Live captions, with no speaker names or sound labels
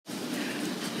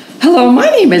Hello, my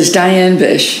name is Diane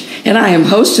Bish, and I am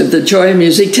host of the Joy of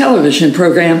Music television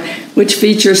program, which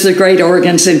features the great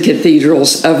organs and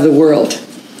cathedrals of the world.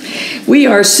 We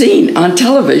are seen on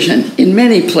television in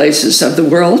many places of the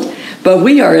world, but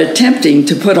we are attempting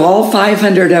to put all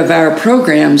 500 of our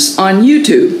programs on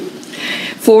YouTube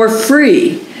for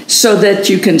free so that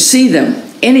you can see them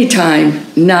anytime,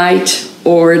 night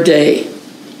or day.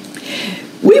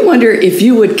 We wonder if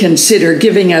you would consider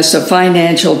giving us a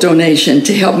financial donation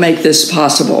to help make this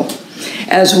possible,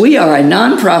 as we are a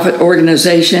nonprofit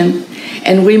organization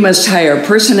and we must hire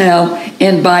personnel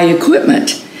and buy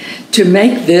equipment to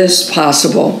make this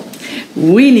possible.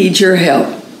 We need your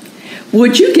help.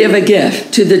 Would you give a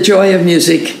gift to the Joy of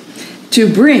Music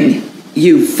to bring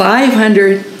you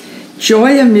 500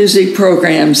 Joy of Music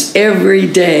programs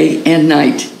every day and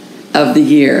night of the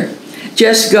year?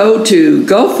 Just go to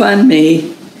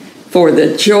GoFundMe for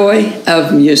the Joy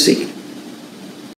of Music.